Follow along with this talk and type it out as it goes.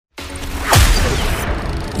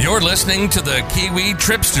You're listening to the Kiwi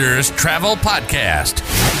Tripsters Travel Podcast,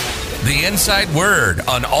 the inside word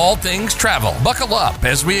on all things travel. Buckle up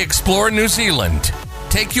as we explore New Zealand,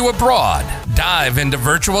 take you abroad, dive into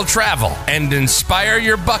virtual travel, and inspire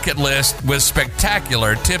your bucket list with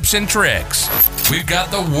spectacular tips and tricks. We've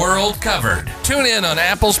got the world covered. Tune in on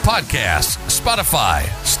Apple's podcasts, Spotify,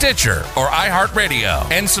 Stitcher, or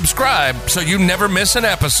iHeartRadio, and subscribe so you never miss an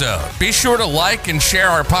episode. Be sure to like and share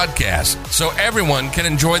our podcast so everyone can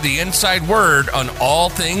enjoy the inside word on all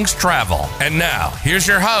things travel. And now, here's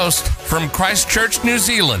your host from Christchurch, New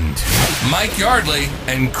Zealand, Mike Yardley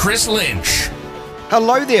and Chris Lynch.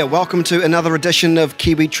 Hello there, welcome to another edition of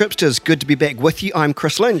Kiwi Tripsters. Good to be back with you. I'm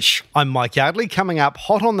Chris Lynch. I'm Mike Yardley, coming up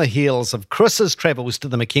hot on the heels of Chris's travels to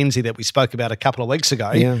the Mackenzie that we spoke about a couple of weeks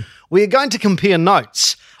ago. Yeah. We are going to compare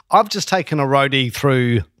notes. I've just taken a roadie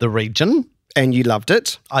through the region. And you loved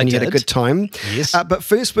it. I and did. You had a good time. Yes. But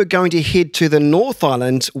first we're going to head to the North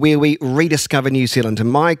Island where we rediscover New Zealand.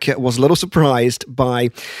 And Mike was a little surprised by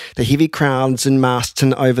the heavy crowds in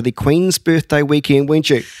Masterton over the Queen's birthday weekend, weren't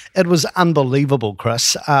you? It was unbelievable,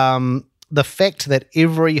 Chris. The fact that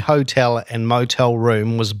every hotel and motel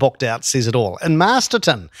room was booked out says it all. In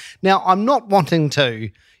Masterton. Now, I'm not wanting to,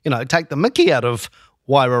 take the mickey out of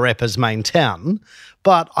Wairarapa's main town,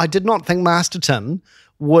 but I did not think Masterton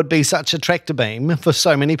would be such a tractor beam for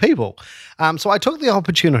so many people. So I took the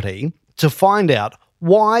opportunity to find out,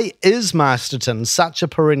 why is Masterton such a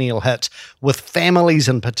perennial hit with families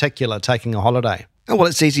in particular taking a holiday? Oh, well,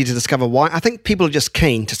 it's easy to discover why. I think people are just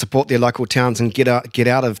keen to support their local towns and get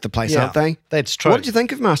out of the place, aren't they? That's true. What did you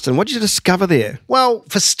think of Masterton? What did you discover there? Well,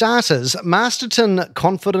 for starters, Masterton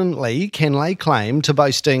confidently can lay claim to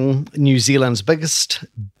boasting New Zealand's biggest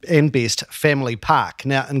and best family park.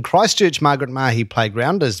 Now, in Christchurch, Margaret Mahy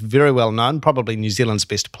Playground is very well known, probably New Zealand's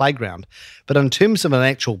best playground. But in terms of an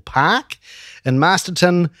actual park, in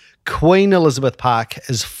Masterton, Queen Elizabeth Park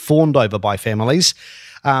is fawned over by families.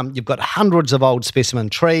 You've got hundreds of old specimen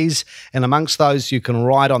trees, and amongst those you can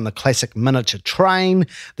ride on the classic miniature train.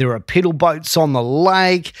 There are pedal boats on the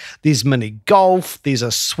lake, there's mini golf, there's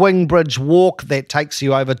a swing bridge walk that takes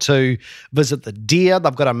you over to visit the deer.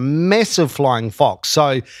 They've got a massive flying fox,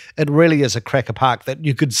 so it really is a cracker park that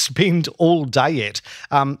you could spend all day at,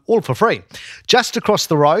 all for free. Just across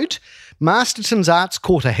the road, Masterton's Arts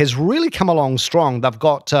Quarter has really come along strong. They've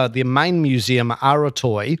got their main museum,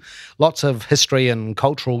 Aratoi, lots of history and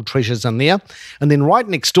cultural treasures in there. And then right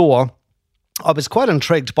next door, I was quite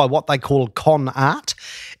intrigued by what they call con art.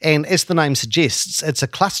 And as the name suggests, it's a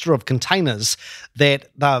cluster of containers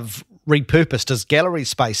that they've repurposed as gallery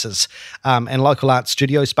spaces and local art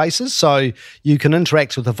studio spaces. So you can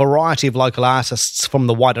interact with a variety of local artists from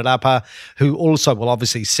the Wairarapa, who also will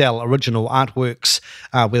obviously sell original artworks,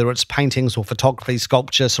 whether it's paintings or photography,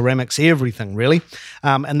 sculpture, ceramics, everything really.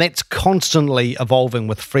 And that's constantly evolving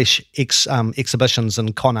with fresh exhibitions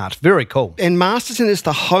and con art. Very cool. And Masterton is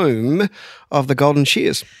the home of the Golden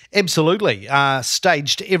Shears. Absolutely.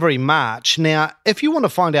 Staged every March. Now, if you want to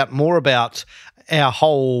find out more about our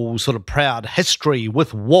whole sort of proud history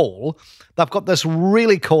with wool, they've got this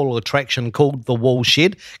really cool attraction called the Wool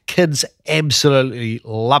Shed. Kids absolutely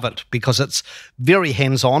love it because it's very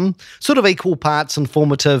hands-on, sort of equal parts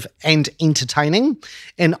informative and entertaining,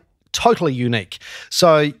 and totally unique.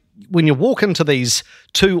 So when you walk into these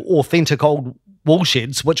two authentic old wool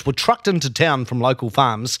sheds, which were trucked into town from local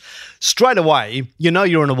farms, straight away, you know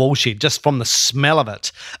you're in a wool shed just from the smell of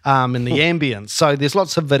it and the ambience. So there's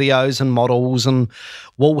lots of videos and models and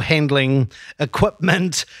wool handling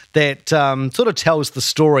equipment that sort of tells the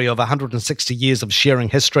story of 160 years of sharing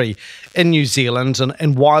history in New Zealand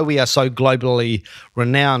and why we are so globally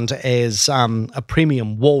renowned as a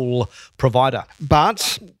premium wool provider.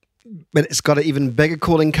 But it's got an even bigger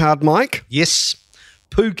calling card, Mike. Yes.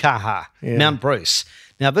 Pukaha, Mount Bruce.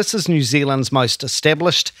 Now, this is New Zealand's most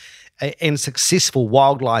established and successful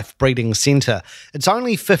wildlife breeding centre. It's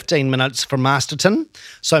only 15 minutes from Masterton,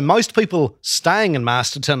 so most people staying in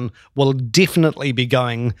Masterton will definitely be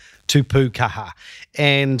going to Pukaha.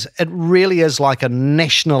 And it really is like a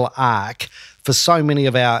national ark for so many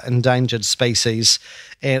of our endangered species,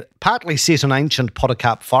 partly set in ancient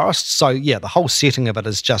podocarp forests. So, yeah, the whole setting of it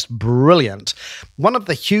is just brilliant. One of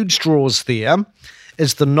the huge draws there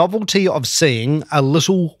is the novelty of seeing a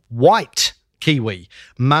little white kiwi,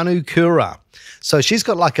 Manukura. So she's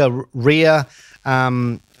got like a rare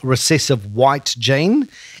recessive white gene,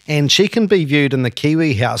 and she can be viewed in the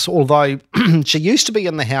kiwi house, although she used to be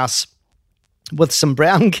in the house with some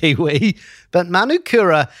brown kiwi, but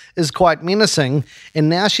Manukura is quite menacing, and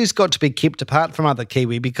now she's got to be kept apart from other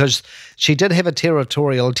kiwi because she did have a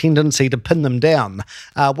territorial tendency to pin them down,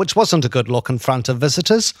 which wasn't a good look in front of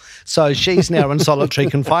visitors. So she's now in solitary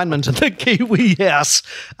confinement in the kiwi house.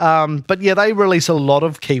 But yeah, they release a lot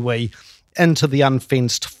of kiwi into the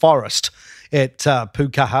unfenced forest at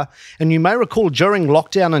Pukaha. And you may recall during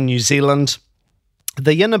lockdown in New Zealand,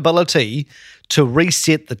 the inability to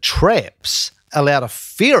reset the traps allowed a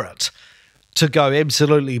ferret to go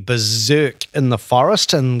absolutely berserk in the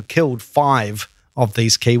forest and killed 5 of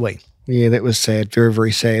these kiwi. Yeah, that was sad. Very,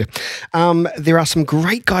 very sad. There are some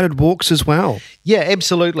great guided walks as well. Yeah,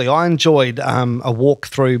 absolutely. I enjoyed a walk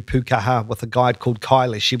through Pukaha with a guide called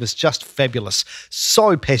Kylie. She was just fabulous.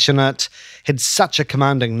 So passionate, had such a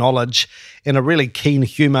commanding knowledge and a really keen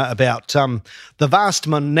humour about the vast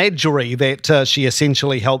menagerie that she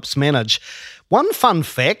essentially helps manage. One fun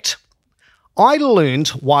fact, I learned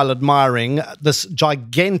while admiring this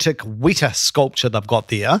gigantic weta sculpture they've got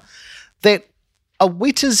there that a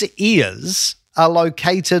weta's ears are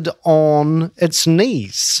located on its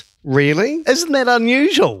knees. Really? Isn't that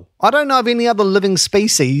unusual? I don't know of any other living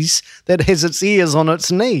species that has its ears on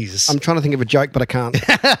its knees. I'm trying to think of a joke, but I can't.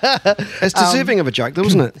 It's deserving of a joke, though,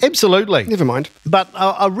 isn't it? Absolutely. Never mind. But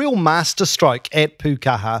a real masterstroke at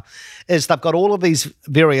Pukaha is they've got all of these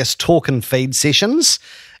various talk and feed sessions,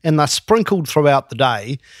 and they're sprinkled throughout the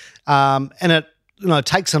day, and it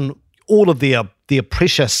takes in all of their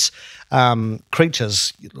precious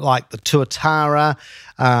creatures like the tuatara,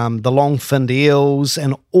 the long-finned eels,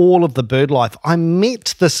 and all of the bird life. I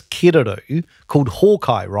met this keraru called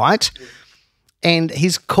Hawkeye, right? And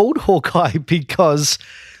he's called Hawkeye because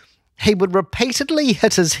he would repeatedly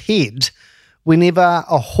hit his head whenever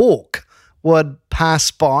a hawk would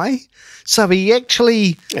pass by. So he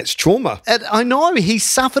actually... It's trauma. I know, he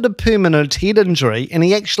suffered a permanent head injury and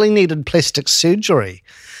he actually needed plastic surgery.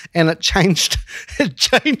 And it changed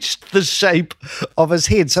the shape of his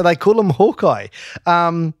head. So they call him Hawkeye.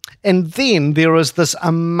 And then there is this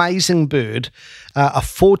amazing bird, a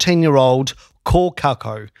 14-year-old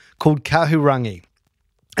kōkako called Kahurangi.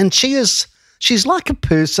 And she's like a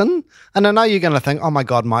person. And I know you're going to think, oh my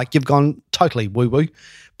God, Mike, you've gone totally woo-woo.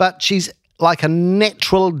 But she's like a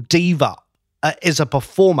natural diva as a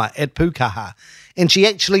performer at Pukaha. And she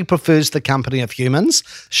actually prefers the company of humans.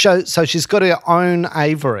 So she's got her own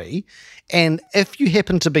aviary. And if you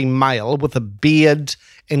happen to be male with a beard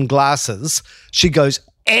and glasses, she goes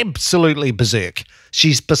absolutely berserk.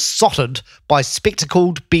 She's besotted by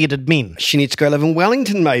spectacled, bearded men. She needs to go live in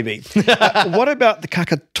Wellington, maybe. What about the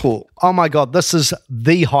kakatalk? Oh my God, this is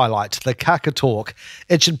the highlight, the kakatalk.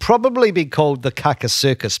 It should probably be called the kaka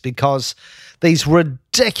circus because these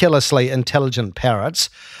ridiculously intelligent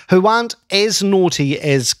parrots who aren't as naughty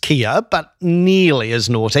as Kia, but nearly as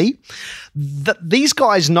naughty. These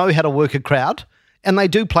guys know how to work a crowd, and they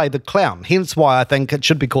do play the clown, hence why I think it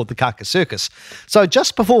should be called the kaka circus. So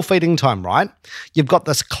just before feeding time, right, you've got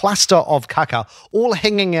this cluster of kaka all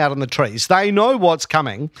hanging out in the trees. They know what's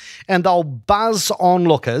coming, and they'll buzz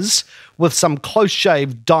onlookers with some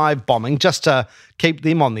close-shave dive bombing just to keep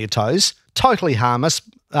them on their toes. Totally harmless,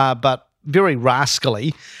 but very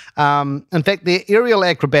rascally. In fact, their aerial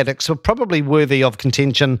acrobatics are probably worthy of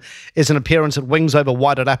contention as an appearance at Wings Over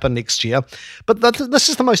Wairarapa next year. But this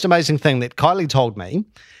is the most amazing thing that Kylie told me.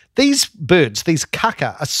 These birds, these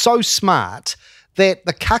kaka, are so smart that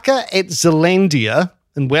the kaka at Zealandia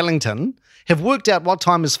in Wellington have worked out what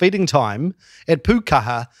time is feeding time at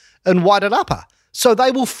Pukaha in Wairarapa. So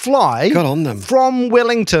they will fly Good on them. from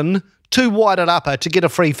Wellington to Wairarapa to get a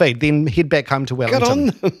free feed, then head back home to Wellington.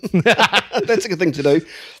 Good on them. That's a good thing to do.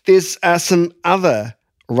 There's some other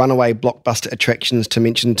runaway blockbuster attractions to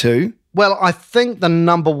mention too. Well, I think the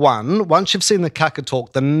number one, once you've seen the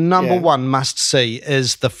kakatalk, the number one must-see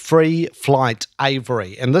is the free flight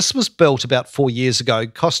aviary. And this was built about 4 years ago,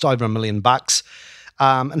 cost over $1 million.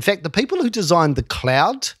 In fact, the people who designed the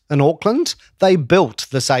Cloud in Auckland, they built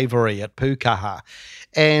this aviary at Pukaha.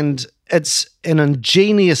 And it's an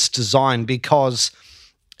ingenious design because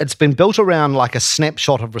it's been built around like a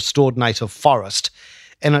snapshot of restored native forest,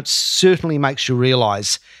 and it certainly makes you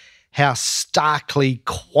realise how starkly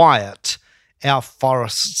quiet our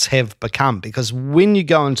forests have become, because when you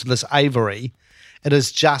go into this aviary, it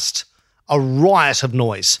is just a riot of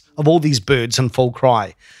noise of all these birds in full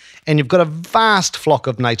cry. And you've got a vast flock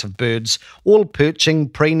of native birds, all perching,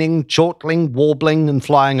 preening, chortling, warbling, and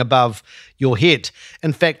flying above your head.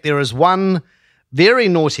 In fact, there is one very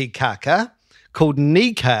naughty kaka called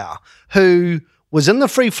Nikau, who was in the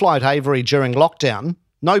free flight aviary during lockdown,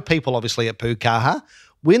 no people obviously at Pukaha,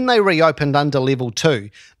 when they reopened under level 2,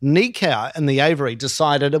 Nikau in the Aviary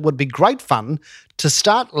decided it would be great fun to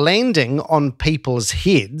start landing on people's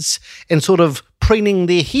heads and sort of preening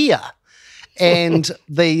their hair. And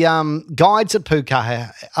the guides at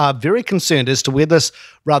Pukaha are very concerned as to where this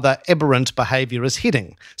rather aberrant behaviour is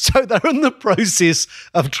heading. So they're in the process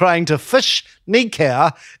of trying to fish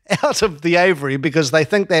Nikau out of the aviary because they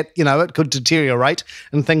think that, it could deteriorate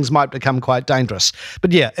and things might become quite dangerous.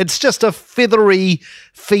 But yeah, it's just a feathery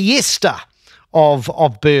fiesta of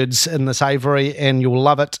birds in this aviary, and you'll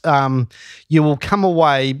love it. You will come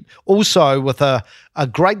away also with a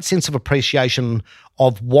great sense of appreciation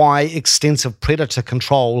of why extensive predator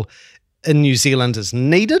control in New Zealand is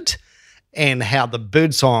needed and how the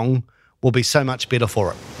birdsong will be so much better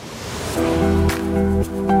for it.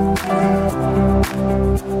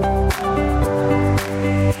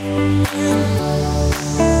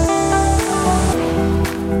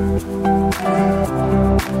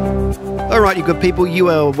 All right, you good people, you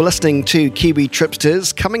are listening to Kiwi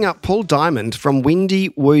Tripsters. Coming up, Paul Diamond from Wendy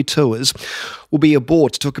Woo Tours will be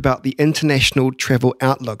aboard to talk about the international travel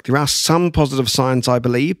outlook. There are some positive signs, I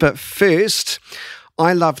believe, but first,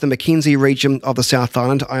 I love the Mackenzie region of the South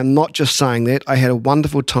Island. I am not just saying that. I had a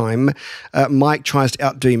wonderful time. Mike tries to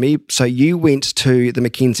outdo me, so you went to the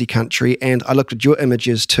Mackenzie country, and I looked at your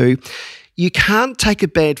images too. You can't take a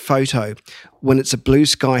bad photo when it's a blue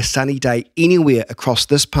sky, sunny day anywhere across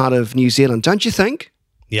this part of New Zealand, don't you think?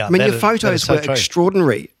 Yeah, I mean, your photos were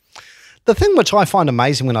extraordinary. The thing which I find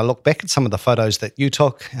amazing when I look back at some of the photos that you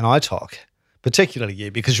took and I took, particularly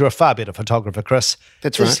you, because you're a far better photographer, Chris.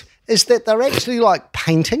 That's right. Is that they're actually like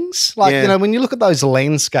paintings. Like, when you look at those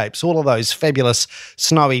landscapes, all of those fabulous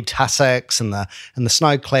snowy tussocks and the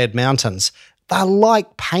snow-clad mountains, they're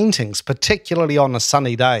like paintings, particularly on a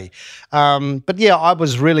sunny day. But yeah, I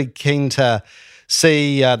was really keen to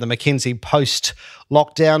see the Mackenzie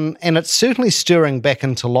post-lockdown, and it's certainly stirring back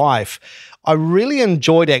into life. I really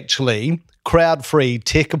enjoyed actually crowd-free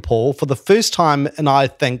Tekapo. For the first time in, I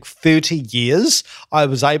think, 30 years, I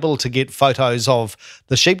was able to get photos of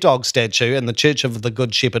the sheepdog statue in the Church of the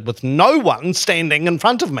Good Shepherd with no one standing in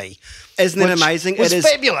front of me. Isn't it amazing? It is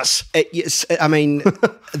fabulous. Yes, I mean,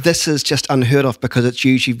 this is just unheard of because it's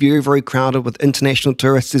usually very, very crowded with international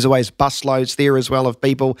tourists. There's always busloads there as well of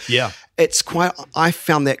people. Yeah. I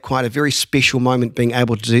found that quite a very special moment being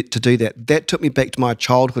able to do that. That took me back to my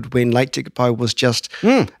childhood when Lake Tekapo was just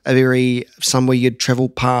somewhere you'd travel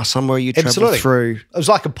past, somewhere you'd travel through. It was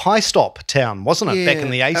like a pie stop town, wasn't it, back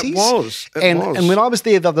in the 80s? It was. And when I was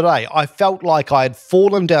there the other day, I felt like I had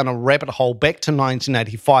fallen down a rabbit hole back to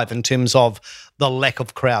 1985 in terms of the lack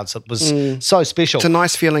of crowds. It was so special. It's a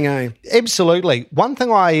nice feeling, eh? Absolutely. One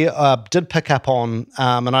thing I did pick up on,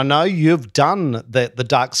 and I know you've done the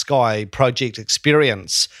Dark Sky project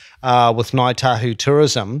experience with Ngāi Tahu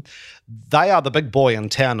Tourism. They are the big boy in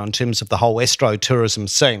town in terms of the whole astro-tourism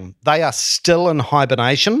scene. They are still in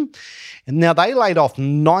hibernation. And now they laid off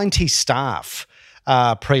 90 staff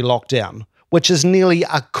pre-lockdown, which is nearly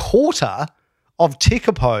a quarter of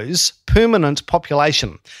Tekapo's permanent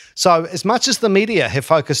population. So as much as the media have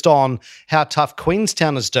focused on how tough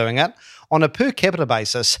Queenstown is doing it, on a per capita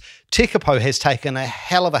basis, Tekapo has taken a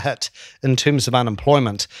hell of a hit in terms of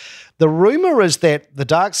unemployment. The rumour is that the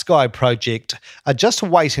Dark Sky project are just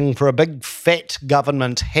waiting for a big fat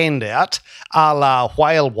government handout a la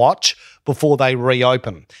Whale Watch before they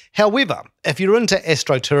reopen. However, if you're into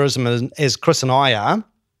astrotourism as Chris and I are,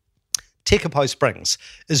 Tekapo Springs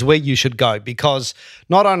is where you should go because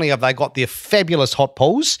not only have they got their fabulous hot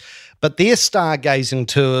pools, but their stargazing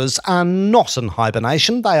tours are not in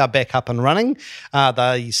hibernation. They are back up and running.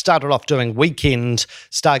 They started off doing weekend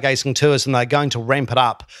stargazing tours and they're going to ramp it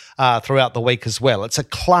up throughout the week as well. It's a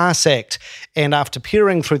class act. And after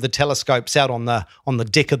peering through the telescopes out on the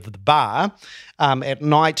deck of the bar, at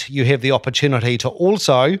night you have the opportunity to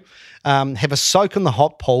also have a soak in the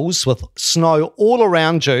hot pools with snow all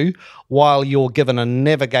around you while you're given a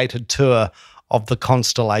navigated tour of the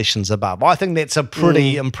constellations above. I think that's a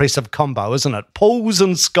pretty impressive combo, isn't it? Pools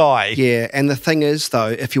and sky. Yeah, and the thing is, though,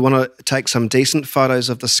 if you want to take some decent photos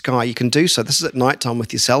of the sky, you can do so. This is at nighttime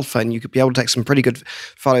with your cell phone. You could be able to take some pretty good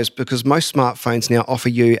photos because most smartphones now offer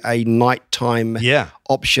you a nighttime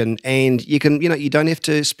option, and you can, you don't have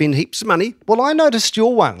to spend heaps of money. Well, I noticed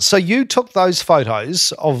your one. So you took those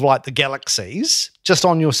photos of like the galaxies just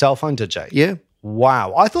on your cell phone, did you? Yeah.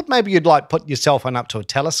 Wow. I thought maybe you'd like put your cell phone up to a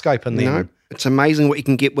telescope and then... No, it's amazing what you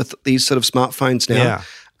can get with these sort of smartphones now.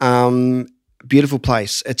 Yeah. Beautiful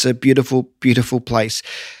place. It's a beautiful, beautiful place.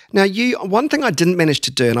 Now, one thing I didn't manage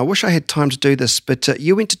to do, and I wish I had time to do this, but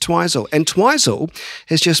you went to Twizel, and Twizel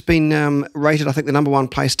has just been rated, I think, the number one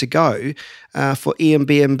place to go for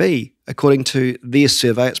Airbnb. According to their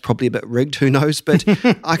survey, it's probably a bit rigged, who knows, but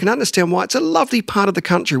I can understand why. It's a lovely part of the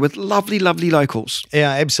country with lovely, lovely locals. Yeah,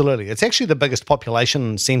 absolutely. It's actually the biggest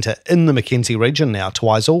population centre in the Mackenzie region now,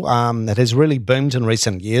 Twizel. It has really boomed in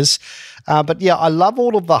recent years. But yeah, I love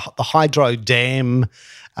all of the hydro dam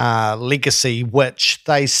legacy, which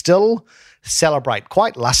they still celebrate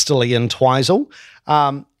quite lustily in Twizel.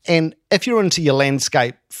 And if you're into your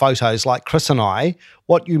landscape photos like Chris and I,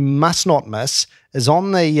 what you must not miss is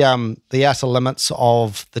on the outer limits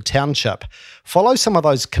of the township, follow some of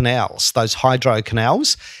those canals, those hydro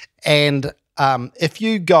canals, and if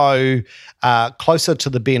you go closer to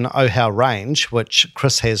the Ben Ohau Range, which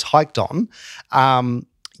Chris has hiked on,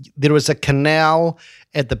 there is a canal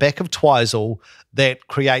at the back of Twizel that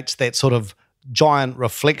creates that sort of giant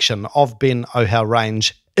reflection of Ben Ohau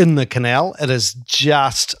Range in the canal. It is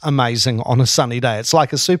just amazing on a sunny day. It's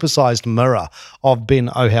like a supersized mirror of Ben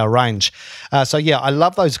Ohau Range. So yeah, I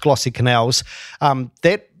love those glossy canals.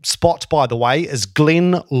 That spot, by the way, is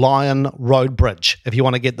Glen Lyon Road Bridge. If you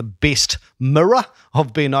want to get the best mirror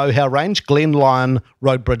of Ben Ohau Range, Glen Lyon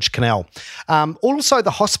Road Bridge Canal. Also,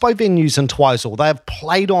 the hospo venues in Twizel, they have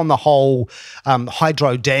played on the whole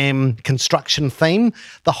hydro dam construction theme.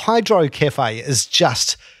 The Hydro Cafe is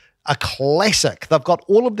just a classic. They've got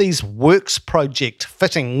all of these works project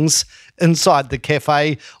fittings inside the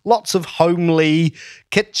cafe, lots of homely,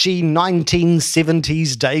 kitschy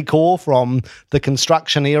 1970s decor from the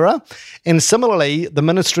construction era. And similarly, the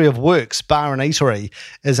Ministry of Works Bar and Eatery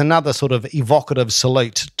is another sort of evocative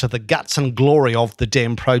salute to the guts and glory of the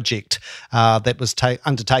dam project that was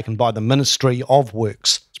undertaken by the Ministry of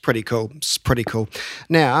Works. Pretty cool. It's pretty cool.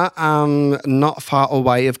 Now, not far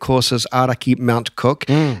away, of course, is Araki Mount Cook.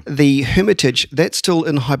 The Hermitage, that's still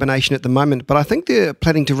in hibernation at the moment, but I think they're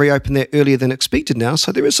planning to reopen that earlier than expected now,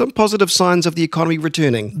 so there are some positive signs of the economy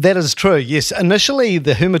returning. That is true, yes. Initially,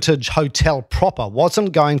 the Hermitage Hotel proper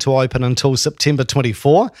wasn't going to open until September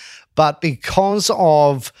 24, but because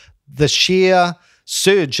of the sheer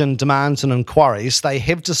surge in demands and inquiries, they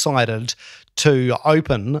have decided to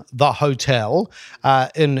open the hotel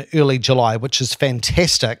in early July, which is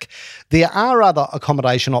fantastic. There are other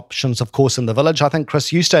accommodation options, of course, in the village. I think,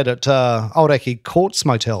 Chris, you stayed at Aoraki Courts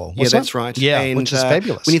Motel, Yeah, that's right. Yeah, and, which is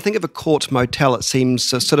fabulous. When you think of a court motel, it seems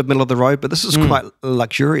sort of middle of the road, but this is quite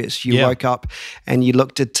luxurious. You woke up and you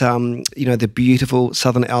looked at, the beautiful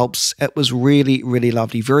Southern Alps. It was really, really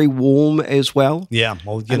lovely. Very warm as well. Yeah,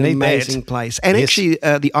 well, you An need amazing that. place. And actually,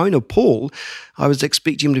 the owner, Paul, I was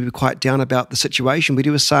expecting him to be quite down about the situation, but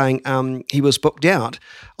he was saying he was booked out,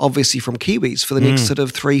 obviously from Kiwis, for the next sort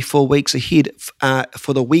of 3-4 weeks ahead,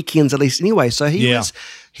 for the weekends at least anyway. So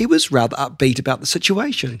he was rather upbeat about the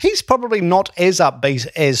situation. He's probably not as upbeat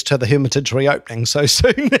as to the Hermitage reopening so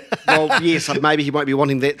soon. Well, yes, maybe he won't be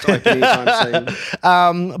wanting that to open anytime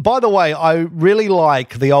soon. By the way, I really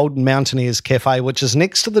like the Old Mountaineers Cafe, which is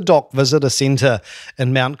next to the Dock Visitor Centre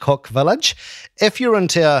in Mount Cook Village. If you're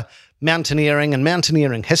into mountaineering and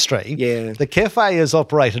mountaineering history, the cafe is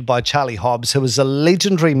operated by Charlie Hobbs, who is a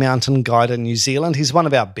legendary mountain guide in New Zealand. He's one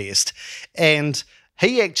of our best. And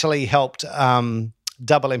he actually helped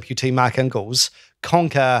double amputee Mark Ingalls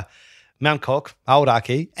conquer Mount Cook,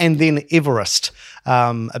 Aoraki, and then Everest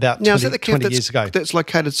about 20 years ago. That's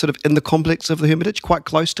located sort of in the complex of the Hermitage, quite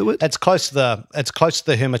close to it? It's close to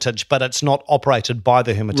the Hermitage, but it's not operated by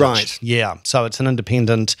the Hermitage. Right. Yeah, so it's an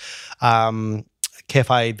independent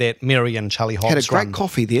cafe that Mary and Charlie Hobbs had a great run.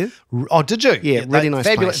 coffee there. Oh, did you? Yeah, really nice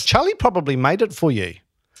fabulous place. Charlie probably made it for you.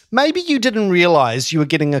 Maybe you didn't realise you were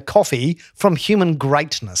getting a coffee from human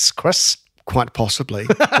greatness, Chris. Quite possibly.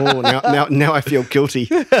 Oh, now I feel guilty.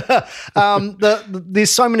 There's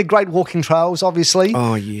so many great walking trails, obviously,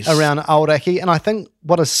 around Aoraki, and I think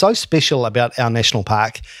what is so special about our national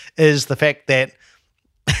park is the fact that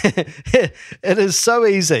it is so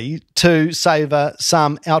easy to savour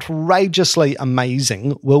some outrageously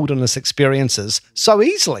amazing wilderness experiences so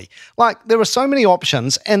easily. Like, there are so many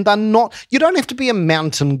options, and you don't have to be a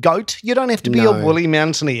mountain goat, you don't have to be a woolly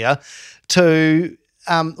mountaineer to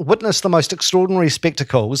witness the most extraordinary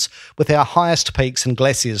spectacles with our highest peaks and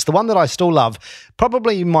glaciers. The one that I still love,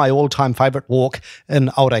 probably my all-time favourite walk in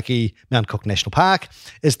Aoraki Mount Cook National Park,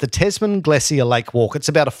 is the Tasman Glacier Lake Walk. It's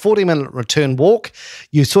about a 40-minute return walk.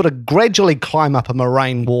 You sort of gradually climb up a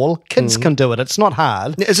moraine wall. Kids can do it. It's not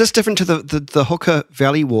hard. Now, is this different to the Hooker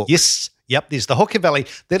Valley Walk? Yes. Yep, there's the Hooker Valley.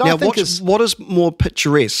 That Now, I think what is more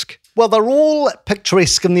picturesque? well, they're all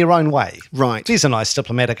picturesque in their own way. Right. There's a nice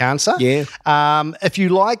diplomatic answer. Yeah. If you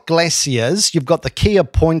like glaciers, you've got the Kia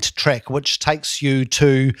Point track, which takes you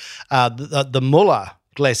to the Muller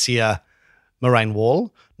Glacier moraine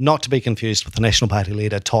wall, not to be confused with the National Party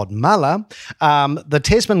leader Todd Muller. The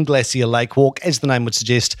Tasman Glacier Lake Walk, as the name would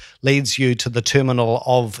suggest, leads you to the terminal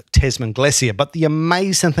of Tasman Glacier. But the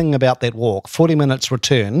amazing thing about that walk, 40 minutes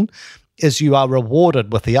return, is you are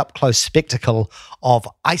rewarded with the up-close spectacle of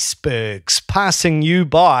icebergs passing you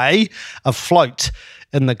by afloat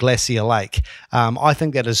in the glacier lake. I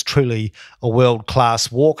think that is truly a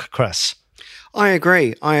world-class walk, Chris. I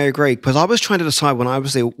agree, because I was trying to decide when I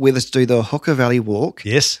was there whether to do the Hooker Valley Walk.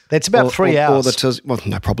 Yes, that's about 3 hours.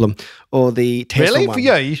 No problem. Or the Tasman really? one. For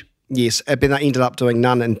you? Yes, but I ended up doing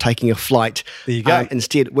none and taking a flight There you go.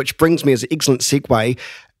 Instead, which brings me as an excellent segue.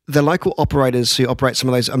 The local operators who operate some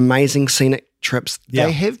of those amazing scenic trips,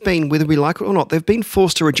 they have been, whether we like it or not, they've been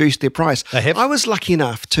forced to reduce their price. They have. I was lucky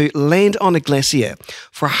enough to land on a glacier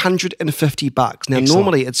for $150. Now, Excellent.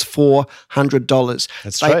 normally it's $400.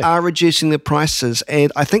 That's they true. are reducing the prices,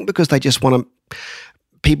 and I think because they just want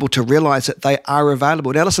people to realise that they are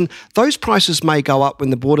available. Now, listen, those prices may go up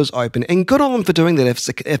when the borders open, and good on them for doing that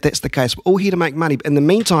if that's the case. We're all here to make money. But in the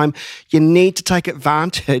meantime, you need to take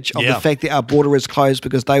advantage of the fact that our border is closed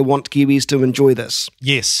because they want Kiwis to enjoy this.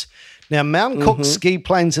 Yes. Now, Mount Cook ski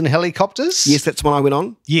planes and helicopters. Yes, that's what I went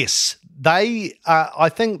on. Yes. They, I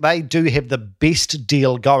think they do have the best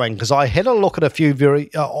deal going because I had a look at a few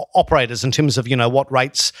very operators in terms of, what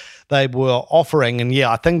rates they were offering. And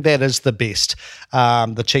I think that is the best,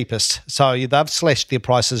 the cheapest. So they've slashed their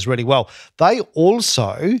prices really well. They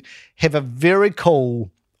also have a very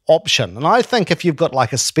cool option. And I think if you've got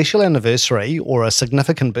like a special anniversary or a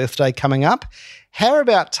significant birthday coming up, how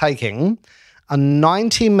about taking a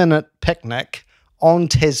 90-minute picnic on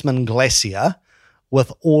Tasman Glacier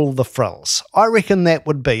with all the frills? I reckon that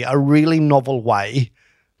would be a really novel way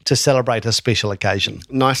to celebrate a special occasion.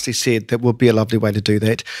 Nicely said. That would be a lovely way to do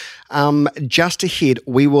that. Just ahead,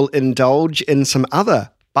 we will indulge in some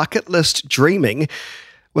other bucket list dreaming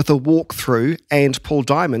with a walkthrough, and Paul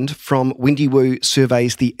Diamond from Wendy Wu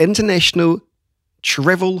surveys the international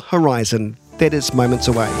travel horizon. That is moments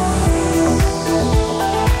away.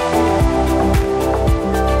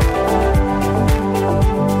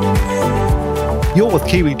 You're with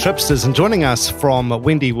Kiwi Tripsters, and joining us from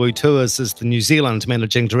Wendy Wu Tours is the New Zealand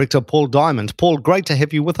Managing Director, Paul Diamond. Paul, great to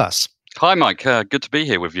have you with us. Hi, Mike. Good to be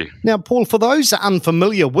here with you. Now, Paul, for those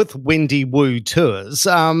unfamiliar with Wendy Wu Tours,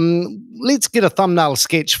 let's get a thumbnail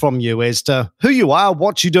sketch from you as to who you are,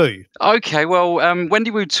 what you do. Okay, well,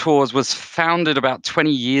 Wendy Wu Tours was founded about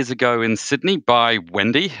 20 years ago in Sydney by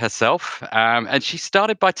Wendy herself, and she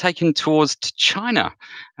started by taking tours to China.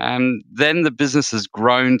 Then the business has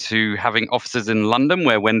grown to having offices in London,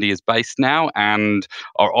 where Wendy is based now, and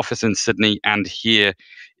our office in Sydney and here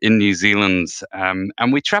in New Zealand.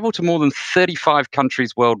 And we travel to more than 35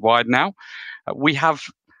 countries worldwide now. We have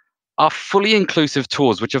our fully inclusive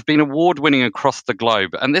tours, which have been award-winning across the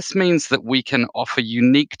globe. And this means that we can offer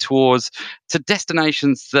unique tours to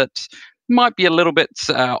destinations that might be a little bit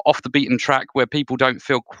off the beaten track, where people don't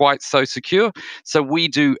feel quite so secure. So we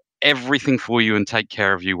do everything for you and take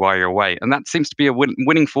care of you while you're away. And that seems to be a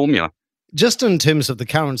winning formula. Just in terms of the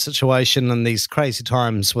current situation and these crazy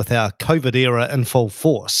times with our COVID era in full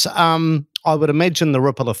force, I would imagine the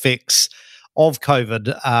ripple effects of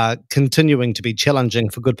COVID are continuing to be challenging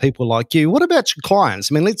for good people like you. What about your clients?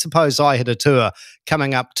 I mean, let's suppose I had a tour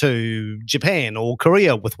coming up to Japan or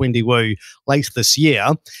Korea with Wendy Wu late this year.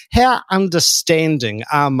 How understanding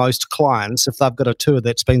are most clients if they've got a tour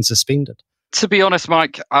that's been suspended? To be honest,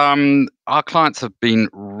 Mike, our clients have been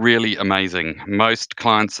really amazing. Most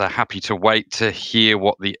clients are happy to wait to hear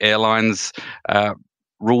what the airlines'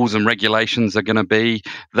 rules and regulations are going to be.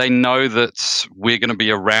 They know that we're going to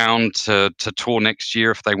be around to tour next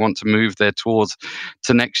year if they want to move their tours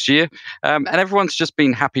to next year. And everyone's just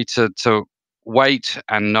been happy to wait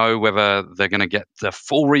and know whether they're going to get the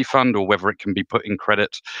full refund or whether it can be put in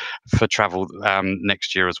credit for travel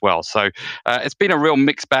next year as well. So it's been a real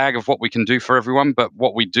mixed bag of what we can do for everyone. But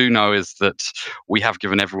what we do know is that we have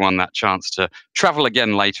given everyone that chance to travel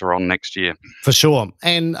again later on next year. For sure.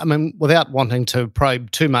 And I mean, without wanting to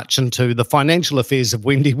probe too much into the financial affairs of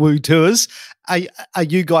Wendy Wu Tours, are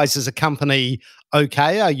you guys as a company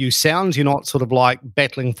okay? Are you sound? You're not sort of like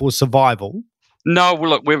battling for survival? No, well,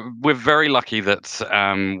 look, we're very lucky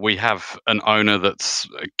that we have an owner that's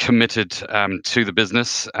committed to the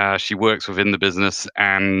business. She works within the business,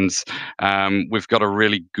 and we've got a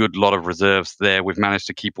really good lot of reserves there. We've managed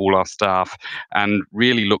to keep all our staff, and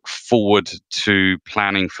really look forward to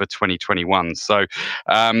planning for 2021. So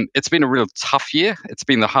it's been a real tough year. It's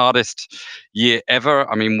been the hardest year ever.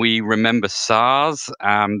 I mean, we remember SARS.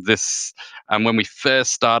 When we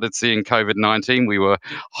first started seeing COVID-19, we were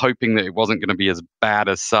hoping that it wasn't going to be as bad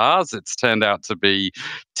as SARS. It's turned out to be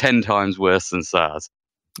 10 times worse than SARS.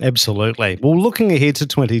 Absolutely. Well, looking ahead to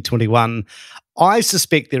 2021, I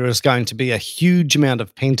suspect there is going to be a huge amount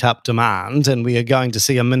of pent-up demand, and we are going to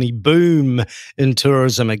see a mini boom in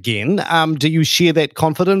tourism again. Do you share that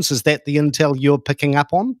confidence? Is that the intel you're picking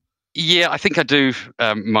up on? Yeah, I think I do,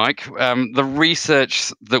 Mike. The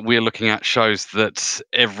research that we're looking at shows that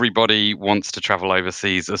everybody wants to travel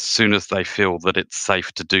overseas as soon as they feel that it's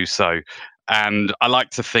safe to do so. And I like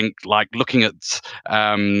to think, like looking at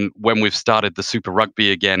when we've started the Super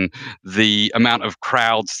Rugby again, the amount of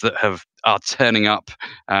crowds that are turning up.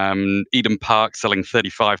 Eden Park selling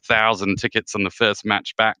 35,000 tickets on the first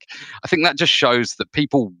match back. I think that just shows that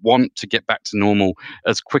people want to get back to normal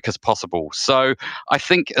as quick as possible. So I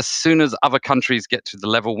think as soon as other countries get to the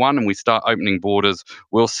level one and we start opening borders,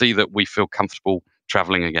 we'll see that we feel comfortable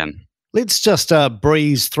traveling again. Let's just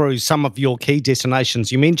breeze through some of your key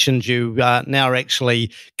destinations. You mentioned you now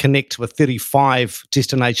actually connect with 35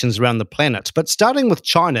 destinations around the planet. But starting with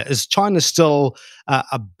China, is China still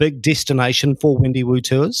a big destination for Wendy Wu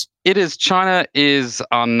Tours? It is. China is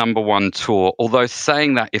our number one tour. Although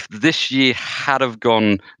saying that, if this year had have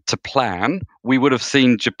gone to plan, we would have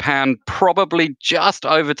seen Japan probably just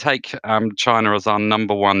overtake China as our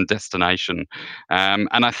number one destination. And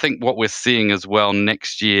I think what we're seeing as well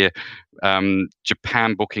next year,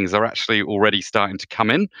 Japan bookings are actually already starting to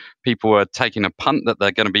come in. People are taking a punt that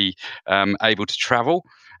they're going to be able to travel.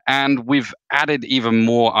 And we've added even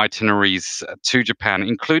more itineraries to Japan,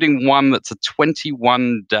 including one that's a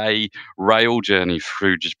 21-day rail journey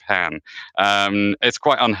through Japan. It's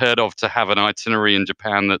quite unheard of to have an itinerary in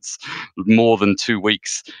Japan that's more than 2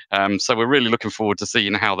 weeks. So we're really looking forward to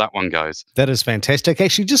seeing how that one goes. That is fantastic.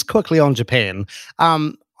 Actually, just quickly on Japan,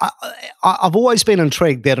 I've always been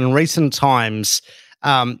intrigued that in recent times,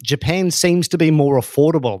 Japan seems to be more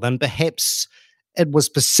affordable than perhaps it was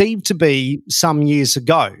perceived to be some years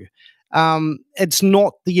ago. It's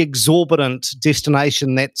not the exorbitant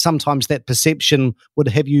destination that sometimes that perception would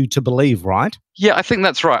have you to believe, right? Yeah, I think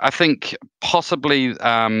that's right. I think possibly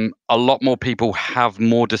a lot more people have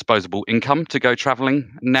more disposable income to go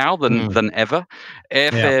traveling now than ever.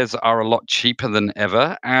 Airfares are a lot cheaper than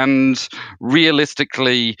ever. And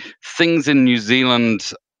realistically, things in New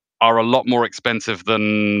Zealand are a lot more expensive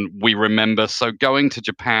than we remember. So going to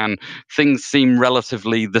Japan, things seem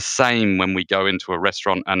relatively the same when we go into a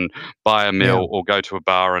restaurant and buy a meal or go to a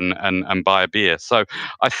bar and buy a beer. So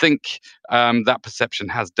I think that perception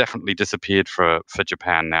has definitely disappeared for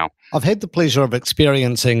Japan now. I've had the pleasure of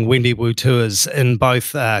experiencing Wendy Wu Tours in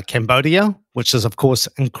both Cambodia, which is, of course,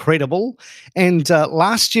 incredible, and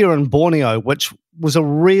last year in Borneo, which was a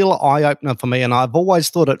real eye-opener for me. And I've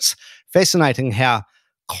always thought it's fascinating how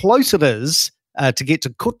close it is to get to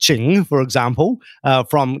Kuching, for example,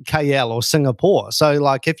 from KL or Singapore. So,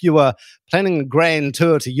 like, if you were planning a grand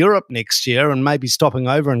tour to Europe next year and maybe stopping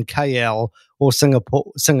over in KL or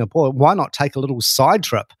Singapore, why not take a little side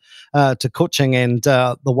trip to Kuching and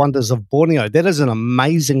the wonders of Borneo? That is an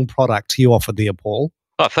amazing product you offer there, Paul.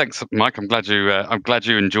 Oh, thanks, Mike. I'm glad you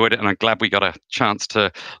enjoyed it, and I'm glad we got a chance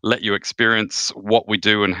to let you experience what we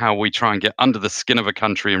do and how we try and get under the skin of a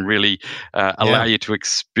country and really allow you to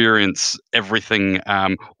experience everything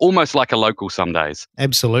almost like a local some days.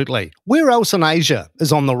 Absolutely. Where else in Asia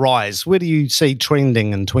is on the rise? Where do you see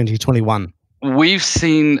trending in 2021? We've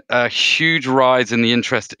seen a huge rise in the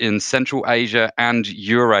interest in Central Asia and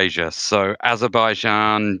Eurasia. So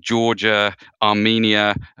Azerbaijan, Georgia,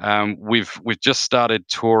 Armenia, we've just started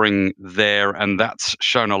touring there, and that's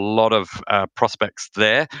shown a lot of prospects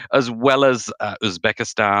there, as well as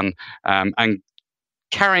Uzbekistan, and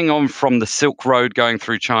carrying on from the Silk Road going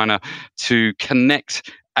through China to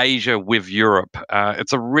connect Asia with Europe.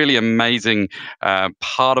 It's a really amazing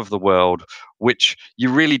part of the world, which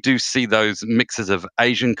you really do see those mixes of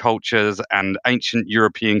Asian cultures and ancient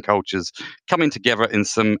European cultures coming together in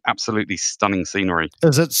some absolutely stunning scenery.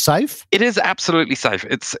 Is it safe? It is absolutely safe.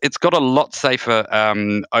 It's got a lot safer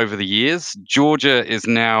over the years. Georgia is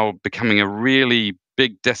now becoming a really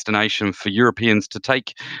big destination for Europeans to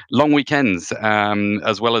take long weekends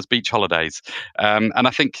as well as beach holidays. And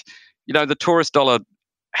I think, the tourist dollar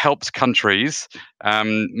helps countries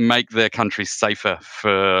make their countries safer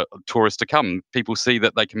for tourists to come. People see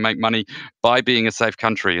that they can make money by being a safe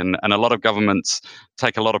country, and a lot of governments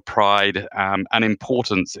take a lot of pride and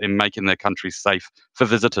importance in making their countries safe for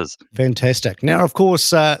visitors. Fantastic. Now, of course,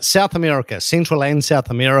 South America, Central and South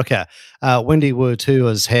America, Wendy Wu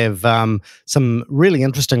Tours have some really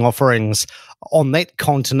interesting offerings on that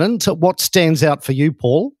continent. What stands out for you,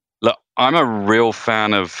 Paul? Look, I'm a real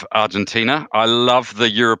fan of Argentina. I love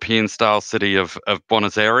the European-style city of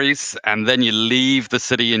Buenos Aires, and then you leave the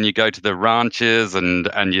city and you go to the ranches and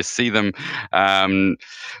you see them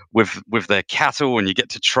with their cattle, and you get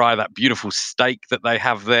to try that beautiful steak that they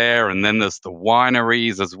have there, and then there's the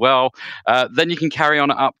wineries as well. Then you can carry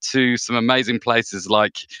on up to some amazing places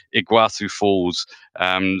like Iguazu Falls.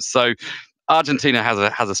 So Argentina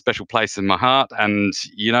has a special place in my heart, and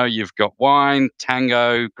you've got wine,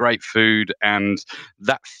 tango, great food, and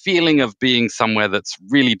that feeling of being somewhere that's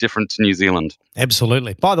really different to New Zealand.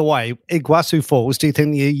 Absolutely. By the way, Iguazu Falls, do you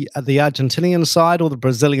think the Argentinian side or the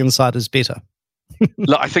Brazilian side is better?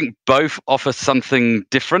 Look, I think both offer something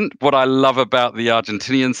different. What I love about the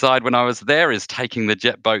Argentinian side when I was there is taking the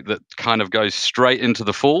jet boat that kind of goes straight into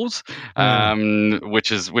the falls,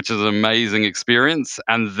 which is an amazing experience.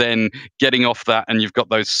 And then getting off that, and you've got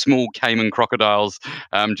those small caiman crocodiles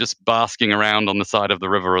just basking around on the side of the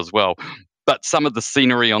river as well. But some of the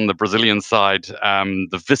scenery on the Brazilian side,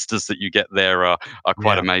 the vistas that you get there are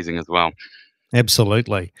quite amazing as well.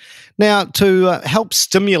 Absolutely. Now, to help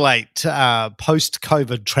stimulate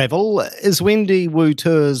post-COVID travel, is Wendy Wu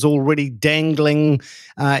Tours already dangling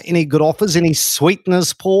any good offers, any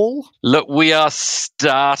sweeteners, Paul? Look, we are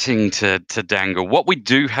starting to dangle. What we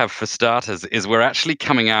do have for starters is we're actually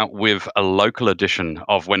coming out with a local edition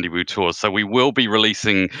of Wendy Wu Tours. So we will be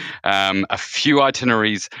releasing a few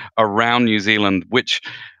itineraries around New Zealand, which,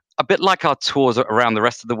 a bit like our tours around the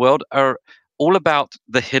rest of the world, are all about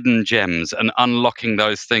the hidden gems and unlocking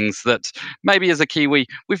those things that maybe as a Kiwi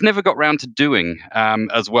we've never got round to doing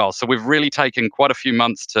as well. So we've really taken quite a few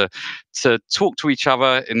months to talk to each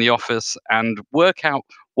other in the office and work out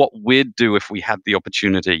what we'd do if we had the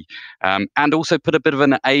opportunity, and also put a bit of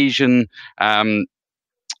an Asian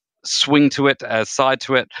swing to it, side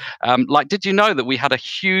to it. Did you know that we had a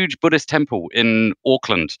huge Buddhist temple in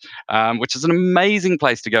Auckland, which is an amazing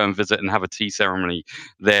place to go and visit and have a tea ceremony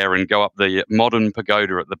there and go up the modern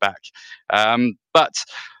pagoda at the back. But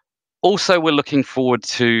also we're looking forward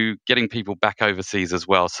to getting people back overseas as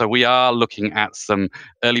well. So we are looking at some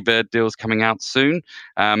early bird deals coming out soon,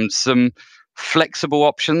 some flexible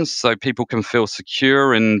options so people can feel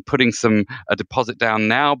secure in putting a deposit down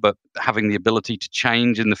now, but having the ability to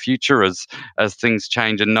change in the future as things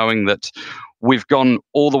change, and knowing that we've gone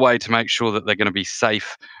all the way to make sure that they're going to be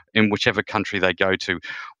safe in whichever country they go to,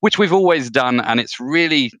 which we've always done. And it's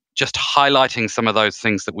really just highlighting some of those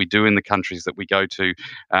things that we do in the countries that we go to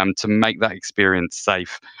make that experience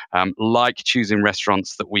safe, like choosing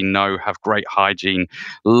restaurants that we know have great hygiene,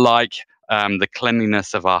 like the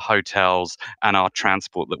cleanliness of our hotels and our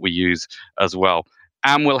transport that we use as well.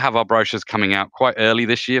 And we'll have our brochures coming out quite early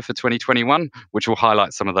this year for 2021, which will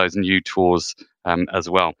highlight some of those new tours as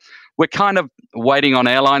well. We're kind of waiting on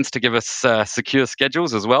airlines to give us secure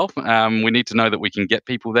schedules as well. We need to know that we can get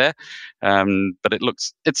people there, but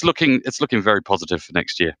it's looking very positive for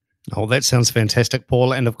next year. Oh, that sounds fantastic,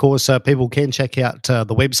 Paul. And of course, people can check out the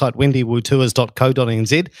website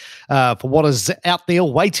wendywutours.co.nz for what is out there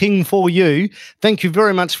waiting for you. Thank you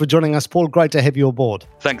very much for joining us, Paul. Great to have you aboard.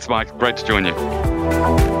 Thanks, Mike. Great to join you.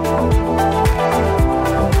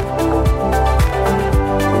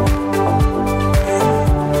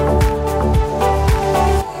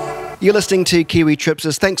 You're listening to Kiwi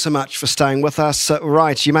Tripsters. Thanks so much for staying with us.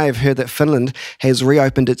 Right, you may have heard that Finland has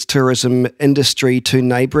reopened its tourism industry to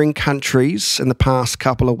neighbouring countries in the past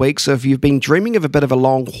couple of weeks. So if you've been dreaming of a bit of a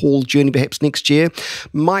long-haul journey perhaps next year,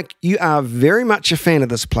 Mike, you are very much a fan of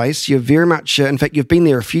this place. You're very much, in fact, you've been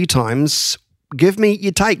there a few times. Give me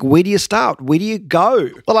your take. Where do you start? Where do you go?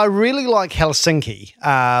 Well, I really like Helsinki,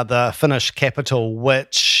 the Finnish capital,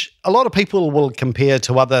 which a lot of people will compare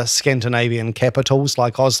to other Scandinavian capitals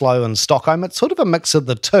like Oslo and Stockholm. It's sort of a mix of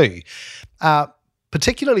the two,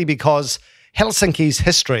 particularly because Helsinki's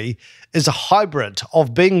history is a hybrid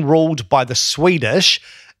of being ruled by the Swedish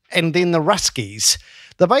and then the Ruskies.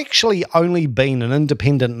 They've actually only been an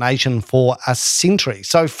independent nation for a century.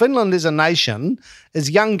 So Finland as a nation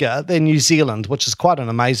is younger than New Zealand, which is quite an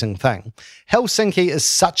amazing thing. Helsinki is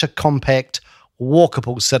such a compact,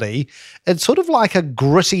 walkable city. It's sort of like a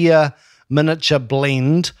grittier, miniature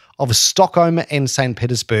blend of Stockholm and St.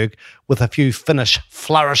 Petersburg with a few Finnish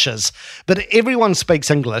flourishes. But everyone speaks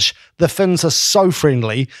English. The Finns are so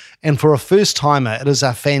friendly, and for a first-timer, it is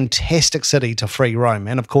a fantastic city to free roam.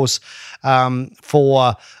 And of course,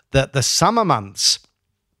 for the summer months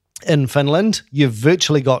in Finland, you've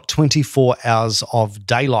virtually got 24 hours of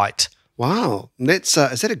daylight. Wow, that's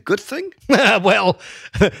is that a good thing? Well,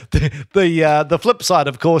 the flip side,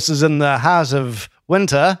 of course, is in the heart of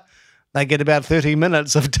winter, they get about 30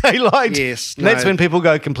 minutes of daylight. Yes, and that's when people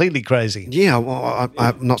go completely crazy. Yeah, well,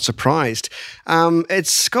 I'm not surprised.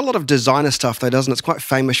 It's got a lot of designer stuff, though, doesn't it? It's quite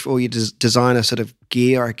famous for all your designer sort of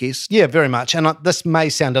gear, I guess. Yeah, very much. And this may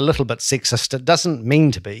sound a little bit sexist. It doesn't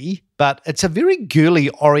mean to be, but it's a very girly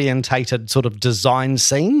orientated sort of design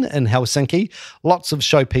scene in Helsinki. Lots of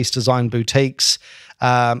showpiece design boutiques.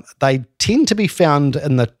 They tend to be found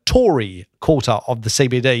in the Tory quarter of the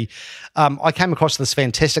CBD. I came across this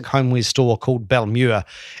fantastic homeware store called Belmure,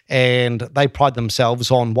 and they pride themselves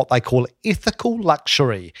on what they call ethical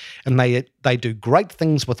luxury, and they do great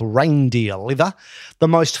things with reindeer leather. The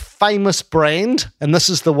most famous brand, and this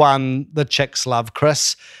is the one the chicks love,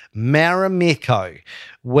 Chris, Marimekko,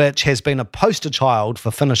 which has been a poster child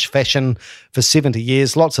for Finnish fashion for 70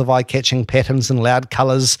 years. Lots of eye-catching patterns and loud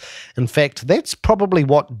colours. In fact, that's probably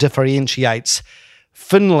what differentiates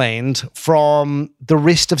Finland from the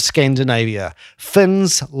rest of Scandinavia.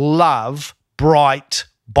 Finns love bright,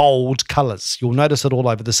 bold colours. You'll notice it all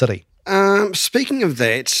over the city. Speaking of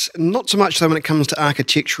that, not so much though when it comes to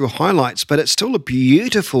architectural highlights, but it's still a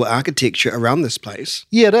beautiful architecture around this place.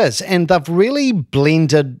 Yeah, it is. And they've really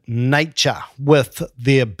blended nature with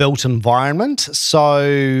their built environment.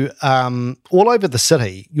 So all over the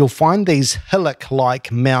city, you'll find these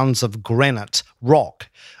hillock-like mounds of granite rock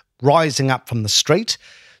rising up from the street.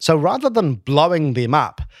 So rather than blowing them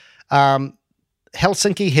up,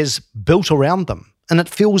 Helsinki has built around them. And it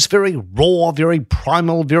feels very raw, very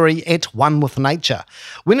primal, very at one with nature.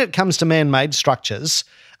 When it comes to man-made structures,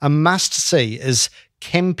 a must-see is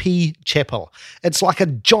Kempi Chapel. It's like a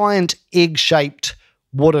giant egg-shaped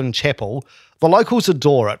wooden chapel. The locals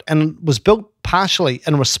adore it, and it was built partially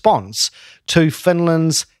in response to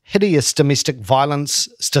Finland's hideous domestic violence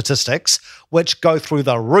statistics, which go through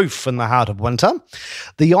the roof in the heart of winter.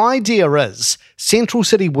 The idea is Central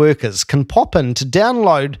City workers can pop in to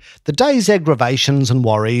download the day's aggravations and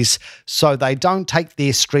worries so they don't take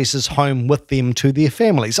their stresses home with them to their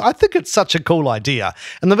families. I think it's such a cool idea.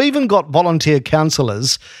 And they've even got volunteer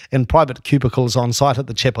counsellors in private cubicles on site at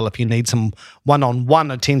the chapel if you need some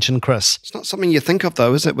one-on-one attention, Chris. It's not something you think of,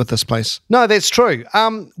 though, is it, with this place? No, that's true.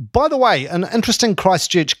 By the way, an interesting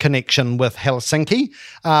Christchurch connection with Helsinki.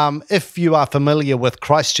 If you are familiar with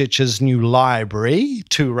Christchurch's new library,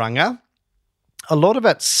 Turanga, a lot of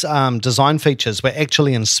its design features were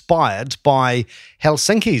actually inspired by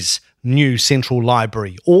Helsinki's new central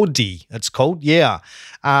library, Audi, it's called, yeah.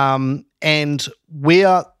 And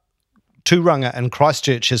where Turanga and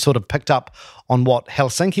Christchurch has sort of picked up on what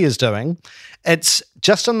Helsinki is doing, it's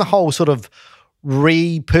just in the whole sort of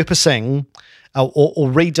repurposing or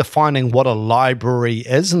redefining what a library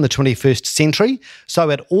is in the 21st century. So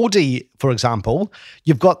at Audi, for example,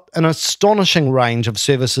 you've got an astonishing range of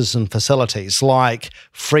services and facilities like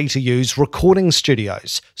free-to-use recording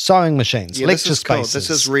studios, sewing machines, lecture spaces. Cool. This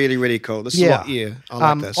is really, really cool. This is I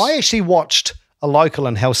like this. I actually watched a local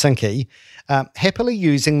in Helsinki happily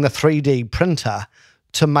using the 3D printer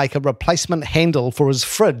to make a replacement handle for his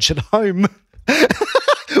fridge at home.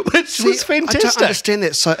 Which was fantastic. I don't understand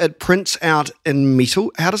that. So it prints out in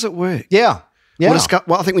metal. How does it work? Yeah. Well,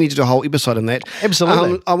 I think we need to do a whole episode on that.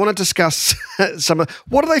 Absolutely. I want to discuss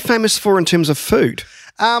what are they famous for in terms of food?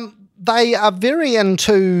 They are very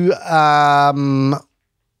into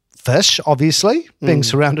fish, obviously, being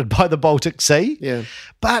surrounded by the Baltic Sea. Yeah.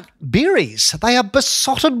 But berries, they are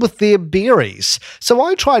besotted with their berries. So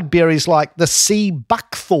I tried berries like the sea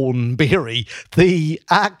buckthorn berry, the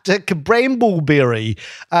Arctic brambleberry,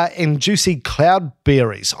 and juicy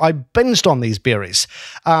cloudberries. I binged on these berries.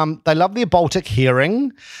 They love their Baltic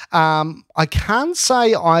herring. I can't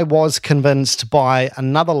say I was convinced by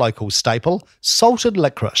another local staple, salted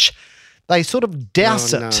licorice. They sort of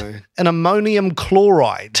douse it in ammonium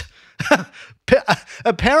chloride.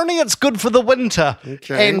 Apparently it's good for the winter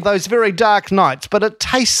and those very dark nights, but it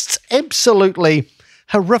tastes absolutely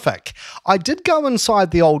horrific. I did go inside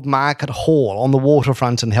the old market hall on the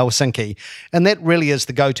waterfront in Helsinki, and that really is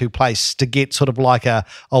the go-to place to get sort of like a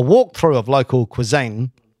walkthrough of local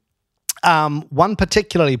cuisine. One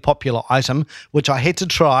particularly popular item, which I had to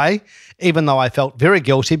try, even though I felt very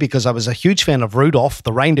guilty because I was a huge fan of Rudolph,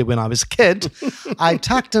 the reindeer, when I was a kid, I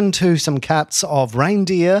tucked into some cuts of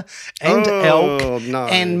reindeer and elk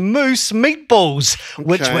and moose meatballs,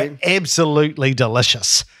 which were absolutely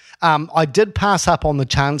delicious. I did pass up on the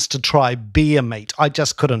chance to try bear meat. I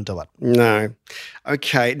just couldn't do it. No.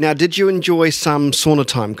 Okay. Now, did you enjoy some sauna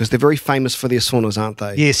time? Because they're very famous for their saunas, aren't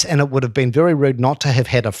they? Yes, and it would have been very rude not to have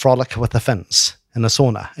had a frolic with the Finns in a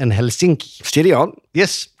sauna in Helsinki. Steady on.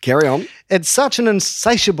 Yes. Carry on. It's such an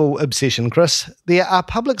insatiable obsession, Chris. There are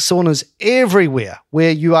public saunas everywhere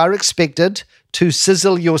where you are expected to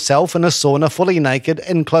sizzle yourself in a sauna fully naked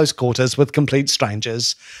in close quarters with complete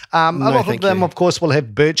strangers. A lot of them, of course, will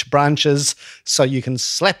have birch branches so you can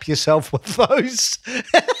slap yourself with those.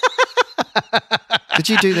 Did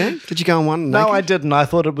you do that? Did you go on one naked? No, I didn't. I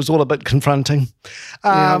thought it was all a bit confronting.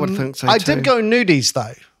 Yeah, I would think so too. I did go nudies,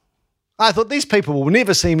 though. I thought these people will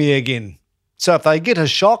never see me again. So if they get a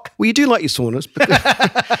shock... Well, you do like your saunas. But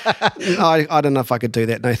I don't know if I could do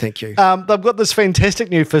that. No, thank you. They've got this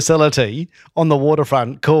fantastic new facility on the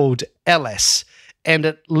waterfront called Alice, and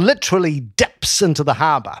it literally dips into the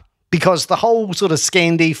harbour because the whole sort of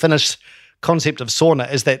Scandi Finnish concept of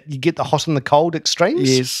sauna is that you get the hot and the cold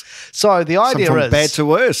extremes. Yes. So the idea is... from bad to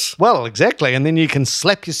worse. Well, exactly. And then you can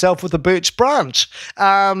slap yourself with a birch branch.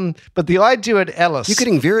 But the idea at Alice... You're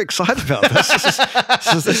getting very excited about this.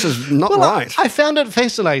 This is not right. I found it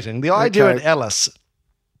fascinating. The idea at Alice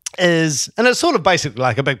is, and it's sort of basically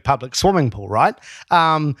like a big public swimming pool, right?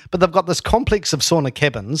 But they've got this complex of sauna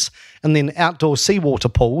cabins and then outdoor seawater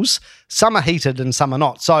pools. Some are heated and some are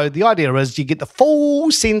not. So the idea is you get the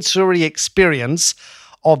full sensory experience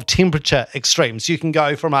of temperature extremes. You can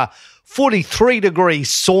go from a 43-degree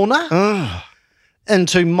sauna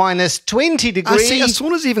into minus 20 degrees. See, a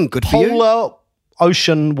sauna's even good for you. Polar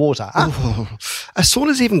ocean water. A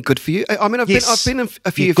sauna's even good for you. I mean, I've been in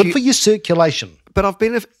a few. Good for your circulation. But I've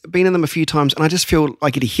been in them a few times, and I just feel I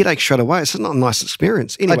get a headache straight away. It's not a nice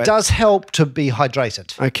experience. Anyway, it does help to be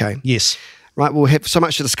hydrated. Okay. Yes. Right, we'll have so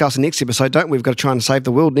much to discuss in the next episode, don't we? We've got to try and save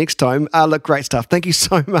the world next time. Look, great stuff. Thank you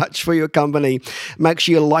so much for your company. Make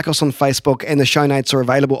sure you like us on Facebook, and the show notes are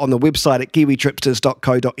available on the website at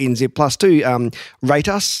kiwitripsters.co.nz. Plus, do rate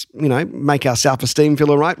us, make our self-esteem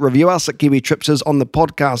feel all right. Review us at Kiwi Tripsters on the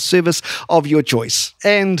podcast service of your choice.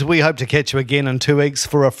 And we hope to catch you again in 2 weeks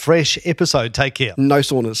for a fresh episode. Take care. No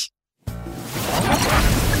saunas.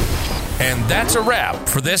 And that's a wrap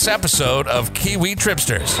for this episode of Kiwi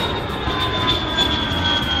Tripsters.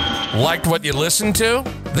 Liked what you listened to?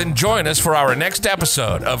 Then join us for our next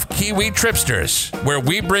episode of Kiwi Tripsters, where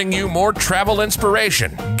we bring you more travel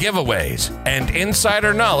inspiration, giveaways, and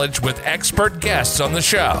insider knowledge with expert guests on the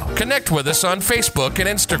show. Connect with us on Facebook and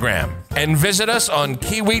Instagram, and visit us on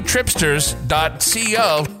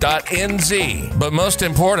kiwitripsters.co.nz. But most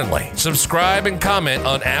importantly, subscribe and comment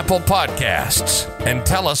on Apple Podcasts, and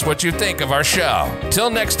tell us what you think of our show. Till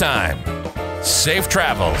next time, safe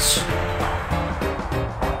travels.